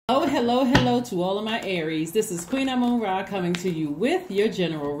hello, hello to all of my Aries. This is Queen Amun Ra coming to you with your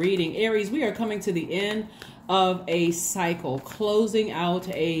general reading. Aries, we are coming to the end of a cycle, closing out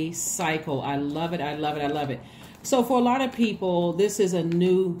a cycle. I love it. I love it. I love it. So for a lot of people, this is a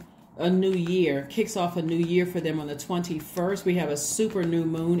new year, kicks off a new year for them on the 21st. We have a super new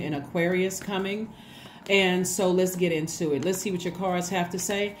moon in Aquarius coming. And so let's get into it. Let's see what your cards have to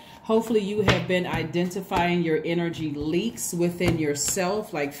say. Hopefully you have been identifying your energy leaks within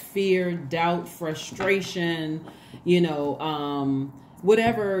yourself, like fear, doubt, frustration,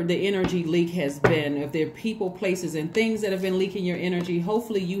 whatever the energy leak has been. If there are people, places, and things that have been leaking your energy,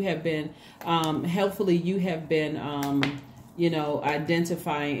 hopefully you have been,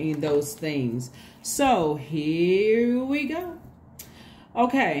 identifying those things. So here we go.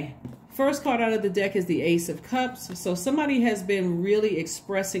 Okay. First card out of the deck is the Ace of Cups. So somebody has been really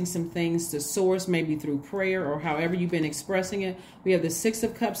expressing some things to Source, maybe through prayer or however you've been expressing it. We have the Six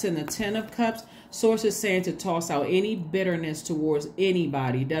of Cups and the Ten of Cups. Source is saying to toss out any bitterness towards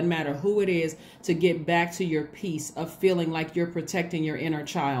anybody, doesn't matter who it is, to get back to your peace of feeling like you're protecting your inner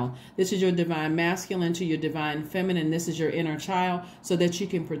child. This is your divine masculine to your divine feminine. This is your inner child so that you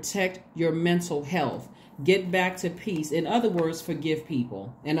can protect your mental health. Get back to peace. In other words, forgive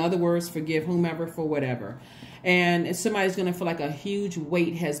people. In other words, forgive whomever for whatever. And somebody's going to feel like a huge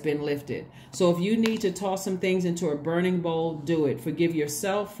weight has been lifted. So if you need to toss some things into a burning bowl, do it. Forgive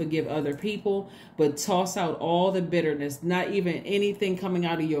yourself, forgive other people, but toss out all the bitterness. Not even anything coming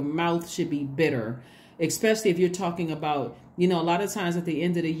out of your mouth should be bitter. Especially if you're talking about, a lot of times at the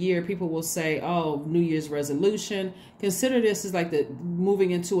end of the year, people will say, oh, New Year's resolution. Consider this as like moving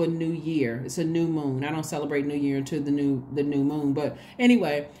into a new year. It's a new moon. I don't celebrate New Year until the new moon. But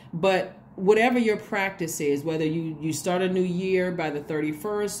anyway, whatever your practice is, whether you start a new year by the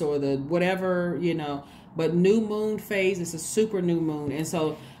 31st or the whatever, but new moon phase, it's a super new moon. And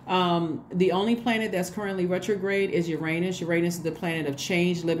so the only planet that's currently retrograde is Uranus. Uranus is the planet of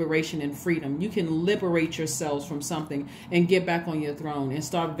change, liberation, and freedom. You can liberate yourselves from something and get back on your throne and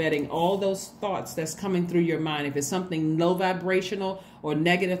start vetting all those thoughts that's coming through your mind. If it's something low vibrational or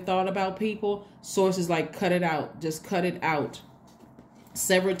negative thought about people, Source is like, cut it out. Just cut it out.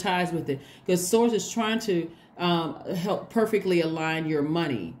 Sever ties with it. Because Source is trying to help perfectly align your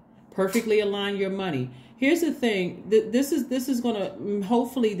money. Perfectly align your money. Here's the thing. This is going to,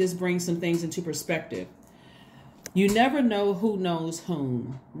 hopefully this brings some things into perspective. You never know who knows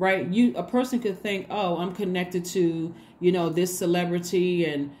whom, right? A person could think, oh, I'm connected to, this celebrity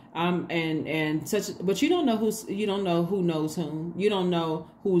and such, but you don't know who knows whom. You don't know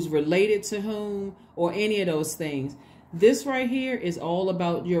who's related to whom or any of those things. This right here is all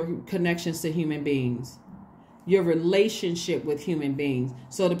about your connections to human beings. Your relationship with human beings.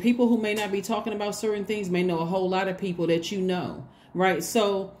 So the people who may not be talking about certain things may know a whole lot of people that you know, right?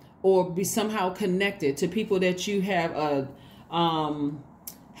 So, or be somehow connected to people that you have a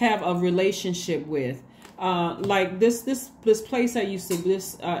relationship with. Like this place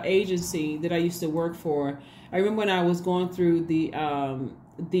this agency that I used to work for. I remember when I was going through the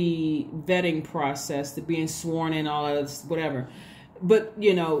vetting process, the being sworn in, all of this, whatever. But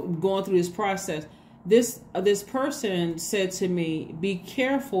going through this process. This person said to me, be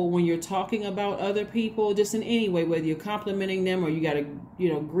careful when you're talking about other people, just in any way, whether you're complimenting them or you got a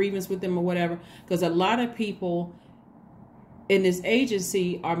grievance with them or whatever, because a lot of people in this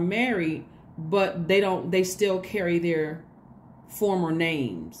agency are married, but they still carry their former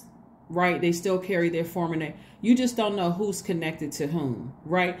names, right? They still carry their former name. You just don't know who's connected to whom,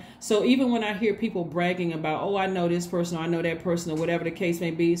 right? So even when I hear people bragging about, oh, I know this person, or I know that person, or whatever the case may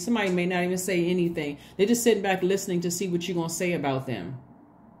be, somebody may not even say anything. They're just sitting back listening to see what you're going to say about them.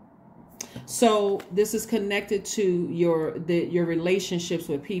 So this is connected to your relationships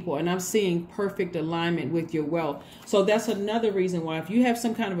with people. And I'm seeing perfect alignment with your wealth. So that's another reason why if you have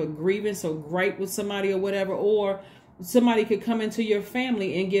some kind of a grievance or gripe with somebody or whatever, or somebody could come into your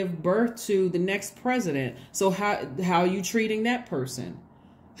family and give birth to the next president. So how are you treating that person?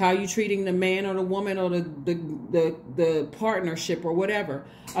 How are you treating the man or the woman or the partnership or whatever?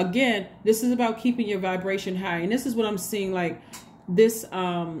 Again, this is about keeping your vibration high. And this is what I'm seeing, like this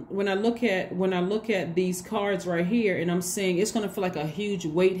when I look at these cards right here, and I'm seeing it's going to feel like a huge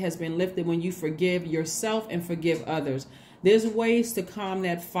weight has been lifted when you forgive yourself and forgive others. There's ways to calm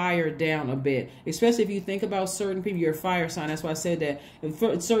that fire down a bit, especially if you think about certain people. You're a fire sign. That's why I said that.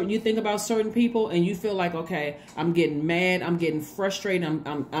 If you think about certain people and you feel like, okay, I'm getting mad, I'm getting frustrated,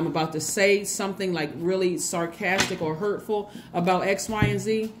 I'm about to say something like really sarcastic or hurtful about X, Y, and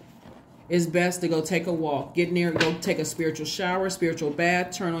Z. it's best to go take a walk, get near, go take a spiritual shower, spiritual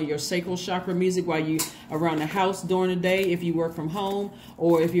bath, turn on your sacral chakra music while you around the house during the day if you work from home,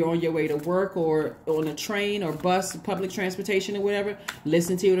 or if you're on your way to work or on a train or bus, public transportation or whatever.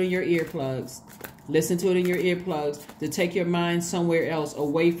 Listen to it in your earplugs. Listen to it in your earplugs to take your mind somewhere else,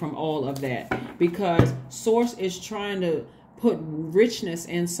 away from all of that, because Source is trying to put richness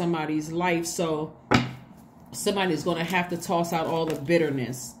in somebody's life. So somebody's going to have to toss out all the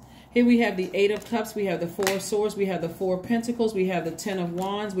bitterness. Here we have the 8 of Cups, we have the 4 of Swords, we have the 4 of Pentacles, we have the 10 of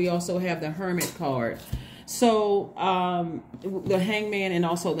Wands, we also have the Hermit card. So the Hangman and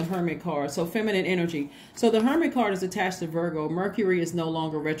also the Hermit card. So feminine energy. So the Hermit card is attached to Virgo. Mercury is no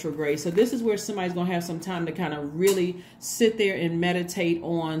longer retrograde. So this is where somebody's going to have some time to kind of really sit there and meditate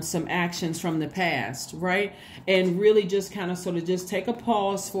on some actions from the past, right? And really just kind of sort of just take a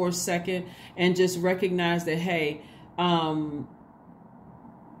pause for a second and just recognize that, hey,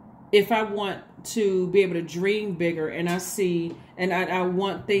 if I want to be able to dream bigger, and I see, and I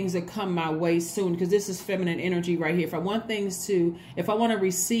want things to come my way soon, because this is feminine energy right here. If I want to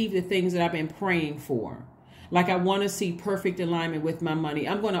receive the things that I've been praying for, like I want to see perfect alignment with my money,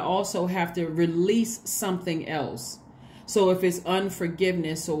 I'm going to also have to release something else. So if it's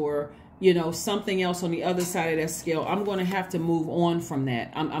unforgiveness or, you know, something else on the other side of that scale, I'm going to have to move on from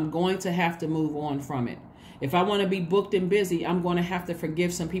that. I'm going to have to move on from it. If I want to be booked and busy, I'm going to have to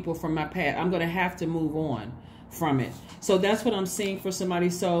forgive some people from my past. I'm going to have to move on from it. So that's what I'm seeing for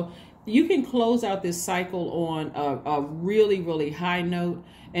somebody. So you can close out this cycle on a really, really high note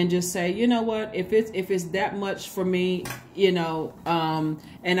and just say, you know what, if it's that much for me, you know,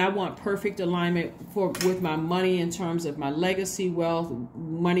 and I want perfect alignment with my money in terms of my legacy, wealth,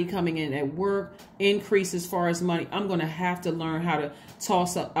 money coming in at work, increase as far as money, I'm going to have to learn how to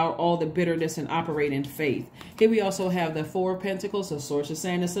toss out all the bitterness and operate in faith. Here we also have the 4 of Pentacles. So Source is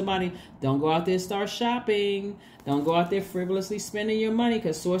saying to somebody, don't go out there and start shopping. Don't go out there frivolously spending your money,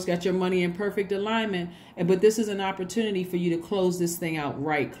 because Source got your money in perfect alignment. But this is an opportunity for you to close this thing out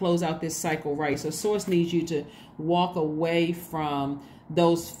right, close out this cycle right. So Source needs you to walk away from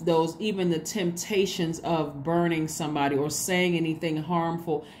those even the temptations of burning somebody or saying anything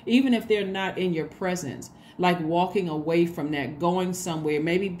harmful, even if they're not in your presence. Like walking away from that, going somewhere,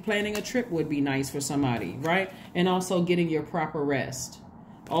 maybe planning a trip would be nice for somebody, right? And also getting your proper rest.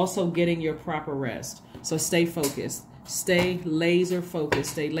 Also getting your proper rest. So stay focused. Stay laser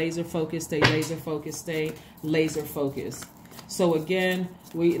focused. Stay laser focused. Stay laser focused. Stay laser focused. So again,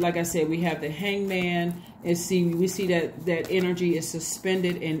 like I said, we have the Hangman. And we see that energy is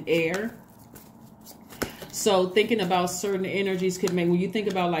suspended in air. So thinking about certain energies could make, when you think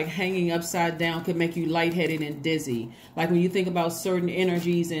about like hanging upside down, could make you lightheaded and dizzy. Like when you think about certain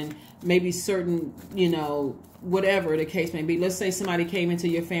energies and maybe certain, you know, whatever the case may be. Let's say somebody came into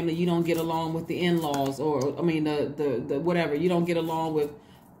your family, you don't get along with the in-laws, or I mean the whatever, you don't get along with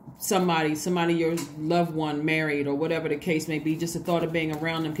somebody your loved one married, or whatever the case may be. Just the thought of being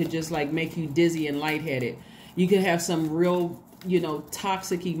around them could just like make you dizzy and lightheaded. You could have some real, you know,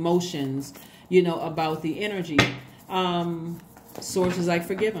 toxic emotions, you know, about the energy. Source is like,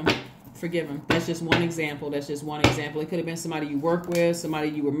 forgive them. Forgive them. That's just one example. That's just one example. It could have been somebody you work with, somebody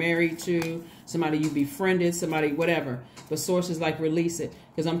you were married to, somebody you befriended, somebody, whatever. But Source is like, release it.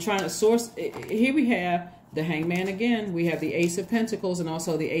 Because I'm trying to Source. Here we have the Hangman again. We have the Ace of Pentacles and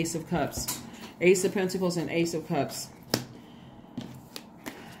also the Ace of Cups. Ace of Pentacles and Ace of Cups.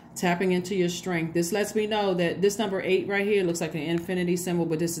 Tapping into your strength. This lets me know that this number 8 right here looks like an infinity symbol,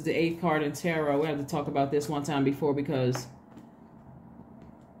 but this is the 8th card in tarot. We have to talk about this one time before, because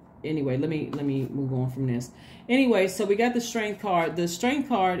anyway, let me move on from this. Anyway, so we got the strength card. The strength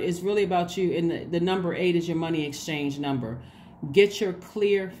card is really about you, and the number 8 is your money exchange number. Get your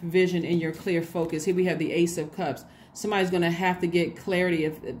clear vision and your clear focus. Here we have the Ace of Cups. Somebody's going to have to get clarity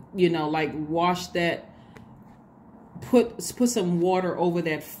of, you know, like wash that, put some water over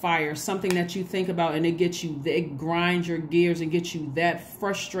that fire, something that you think about, and it grinds your gears and gets you that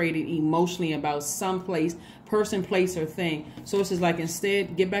frustrated emotionally about some person, place, or thing. So it's just like,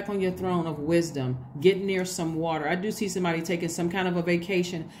 instead, get back on your throne of wisdom, get near some water. I do see somebody taking some kind of a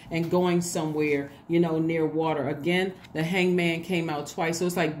vacation and going somewhere, you know, near water. Again, the Hangman came out twice. So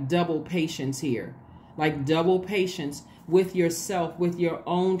it's like double patience here, like double patience with yourself, with your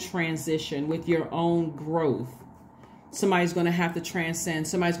own transition, with your own growth. Somebody's going to have to transcend.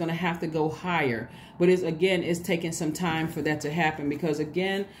 Somebody's going to have to go higher. But it's taking some time for that to happen, because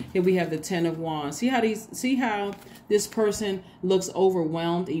again, here we have the 10 of Wands. See how this person looks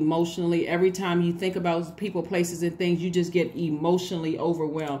overwhelmed emotionally. Every time you think about people, places, and things, you just get emotionally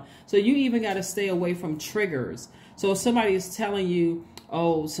overwhelmed. So you even got to stay away from triggers. So if somebody is telling you,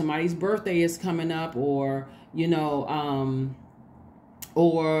 oh, somebody's birthday is coming up, or, you know,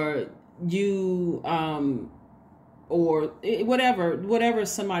 or you, or whatever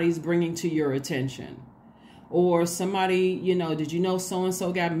somebody's bringing to your attention. Or somebody, you know, did you know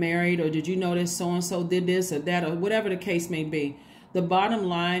so-and-so got married, or did you know that so-and-so did this or that, or whatever the case may be. The bottom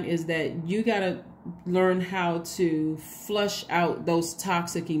line is that you got to learn how to flush out those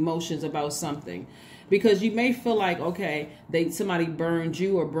toxic emotions about something. Because you may feel like, okay, somebody burned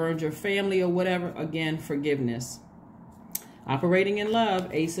you or burned your family or whatever. Again, forgiveness. Operating in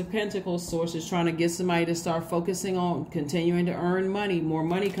love, Ace of Pentacles, Source is trying to get somebody to start focusing on continuing to earn money, more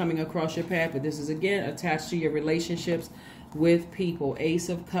money coming across your path. But this is, again, attached to your relationships with people. Ace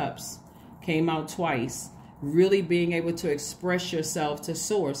of Cups came out twice. Really being able to express yourself to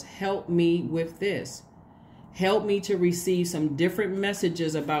Source. Help me with this. Help me to receive some different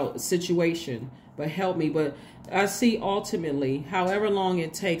messages about a situation. But help me. But I see ultimately, however long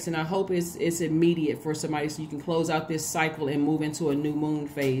it takes, and I hope it's immediate for somebody so you can close out this cycle and move into a new moon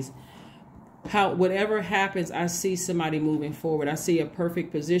phase. Whatever happens, I see somebody moving forward. I see a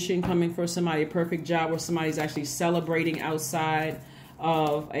perfect position coming for somebody, a perfect job where somebody's actually celebrating outside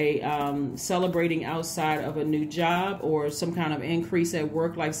of a new job, or some kind of increase at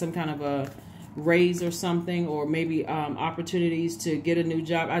work, like some kind of a raise or something, or maybe opportunities to get a new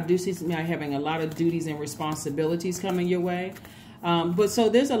job. I do see somebody having a lot of duties and responsibilities coming your way. But so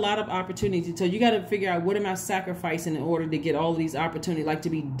there's a lot of opportunity. So you got to figure out, what am I sacrificing in order to get all of these opportunities, like to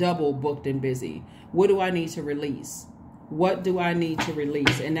be double booked and busy? What do I need to release? What do I need to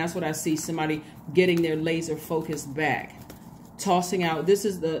release? And that's what I see somebody getting their laser focus back, tossing out. This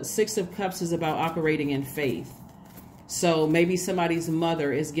is the Six of Cups, is about operating in faith. So maybe somebody's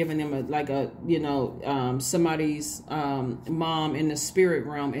mother is giving them somebody's mom in the spirit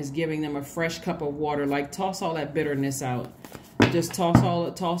realm is giving them a fresh cup of water. Like, toss all that bitterness out. Just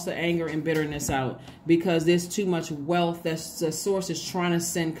toss the anger and bitterness out, because there's too much wealth that the Source is trying to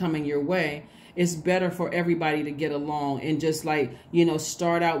send coming your way. It's better for everybody to get along and just, like, you know,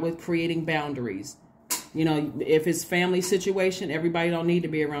 start out with creating boundaries. You know, if it's family situation, everybody don't need to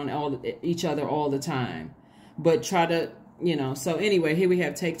be around each other all the time. But try to, you know, so anyway, here we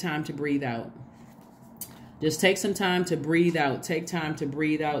have take time to breathe out. Just take some time to breathe out. Take time to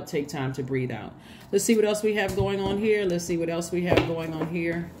breathe out. Take time to breathe out. Let's see what else we have going on here. Let's see what else we have going on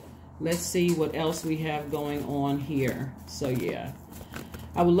here. Let's see what else we have going on here. So, yeah.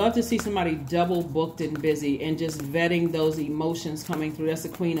 I would love to see somebody double booked and busy and just vetting those emotions coming through. That's the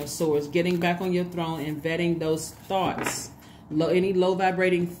Queen of Swords. Getting back on your throne and vetting those thoughts. Any low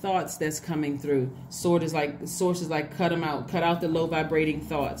vibrating thoughts that's coming through. Source is like cut them out. Cut out the low vibrating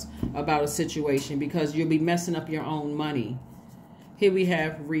thoughts about a situation, because you'll be messing up your own money. Here we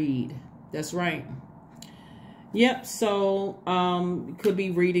have read. That's right. Yep. So could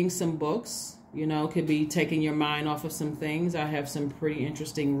be reading some books. You know, could be taking your mind off of some things. I have some pretty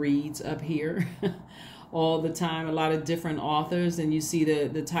interesting reads up here all the time. A lot of different authors, and you see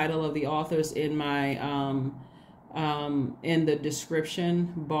the title of the authors in my in the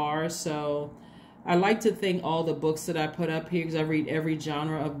description bar. So I like to think all the books that I put up here, because I read every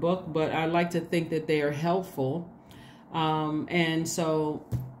genre of book, but I like to think that they are helpful. And so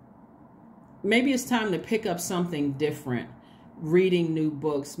maybe it's time to pick up something different. Reading new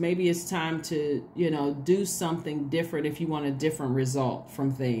books. Maybe it's time to, you know, do something different if you want a different result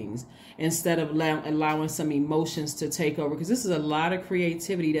from things, instead of allowing some emotions to take over. Because this is a lot of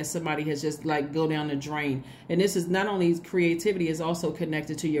creativity that somebody has just like go down the drain. And this is not only creativity, is also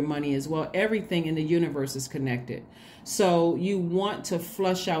connected to your money as well. Everything in the universe is connected. So you want to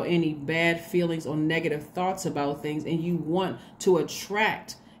flush out any bad feelings or negative thoughts about things, and you want to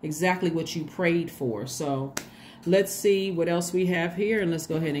attract exactly what you prayed for. So let's see what else we have here, and let's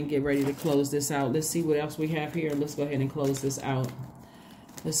go ahead and get ready to close this out. Let's see what else we have here, and let's go ahead and close this out.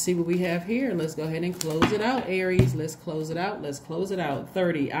 Let's see what we have here, and let's go ahead and close it out, Aries. Let's close it out. Let's close it out.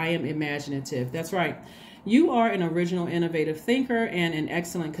 30, I am imaginative. That's right. You are an original, innovative thinker and an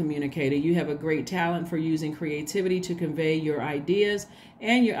excellent communicator. You have a great talent for using creativity to convey your ideas,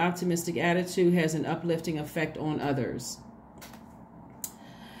 and your optimistic attitude has an uplifting effect on others.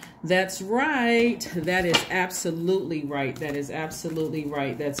 That's right. That is absolutely right. That is absolutely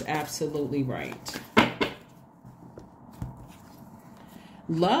right. That's absolutely right.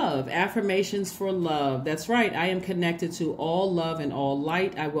 Love. Affirmations for love. That's right. I am connected to all love and all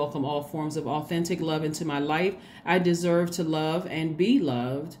light. I welcome all forms of authentic love into my life. I deserve to love and be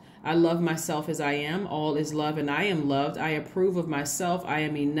loved. I love myself as I am. All is love and I am loved. I approve of myself. I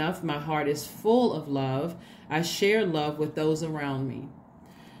am enough. My heart is full of love. I share love with those around me.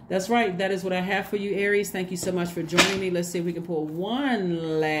 That's right. That is what I have for you, Aries. Thank you so much for joining me. Let's see if we can pull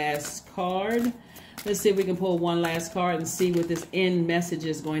one last card. Let's see if we can pull one last card and see what this end message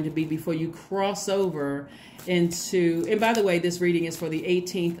is going to be before you cross over into, and by the way, this reading is for the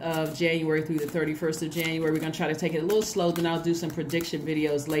 18th of January through the 31st of January. We're going to try to take it a little slow, then I'll do some prediction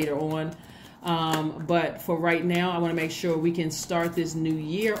videos later on. But for right now, I want to make sure we can start this new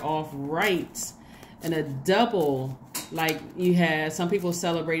year off right. And a double, like you had, some people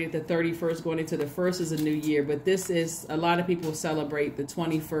celebrated the 31st going into the 1st as a new year, but this is, a lot of people celebrate the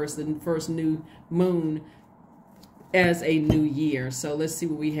 21st, the first new moon, as a new year. So let's see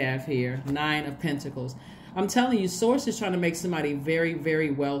what we have here. 9 of Pentacles. I'm telling you, Source is trying to make somebody very, very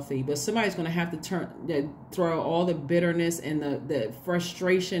wealthy, but somebody's going to have to throw all the bitterness and the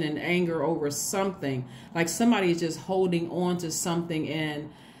frustration and anger over something. Like somebody is just holding on to something,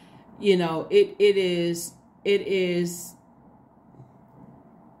 and you know, it's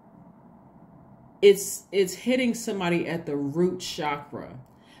hitting somebody at the root chakra.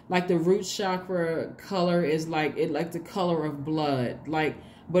 Like the root chakra color is like the color of blood, like,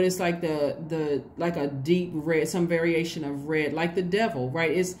 but it's like like a deep red, some variation of red, like the devil,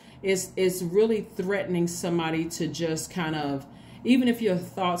 right? It's really threatening somebody to just kind of, even if your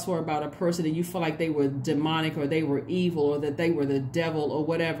thoughts were about a person and you feel like they were demonic or they were evil or that they were the devil or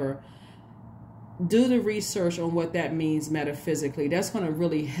whatever, do the research on what that means metaphysically. That's going to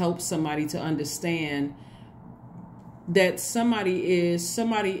really help somebody to understand that somebody is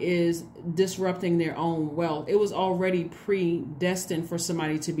disrupting their own wealth. It was already predestined for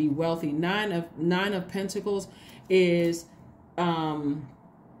somebody to be wealthy. Nine of Pentacles is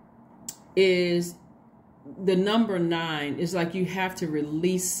the number 9 is like you have to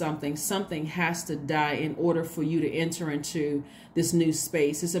release something. Something has to die in order for you to enter into this new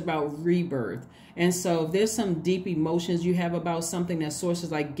space. It's about rebirth. And so if there's some deep emotions you have about something, that Source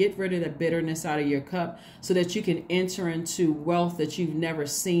is like, get rid of the bitterness out of your cup so that you can enter into wealth that you've never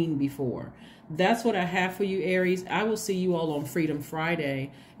seen before. That's what I have for you, Aries. I will see you all on Freedom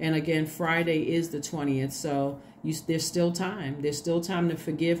Friday. And again, Friday is the 20th. So there's still time. There's still time to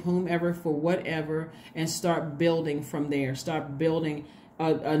forgive whomever for whatever and start building from there. Start building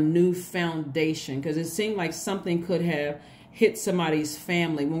a new foundation, because it seemed like something could have hit somebody's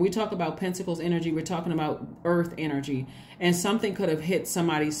family. When we talk about Pentacles energy, we're talking about earth energy, and something could have hit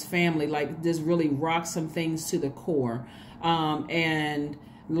somebody's family, like this really rocked some things to the core. And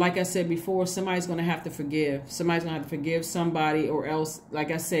like I said before, somebody's going to have to forgive. Somebody's going to have to forgive somebody, or else, like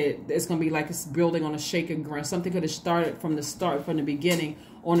I said, it's going to be like it's building on a shaky ground. Something could have started from the beginning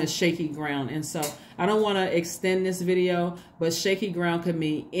on a shaky ground. And so I don't want to extend this video, but shaky ground could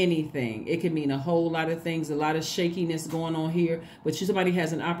mean anything. It could mean a whole lot of things, a lot of shakiness going on here. But somebody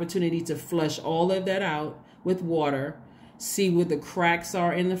has an opportunity to flush all of that out with water, see what the cracks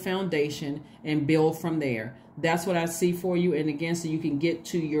are in the foundation, and build from there. That's what I see for you. And again, so you can get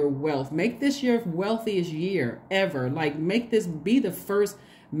to your wealth. Make this your wealthiest year ever. Like, make this be the first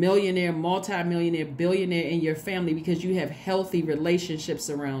millionaire, multi-millionaire, billionaire in your family, because you have healthy relationships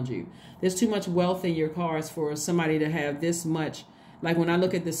around you. There's too much wealth in your cards for somebody to have this much. Like when I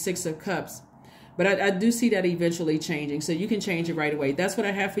look at the 6 of Cups, but I do see that eventually changing. So you can change it right away. That's what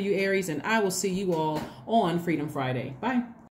I have for you, Aries, and I will see you all on Freedom Friday. Bye.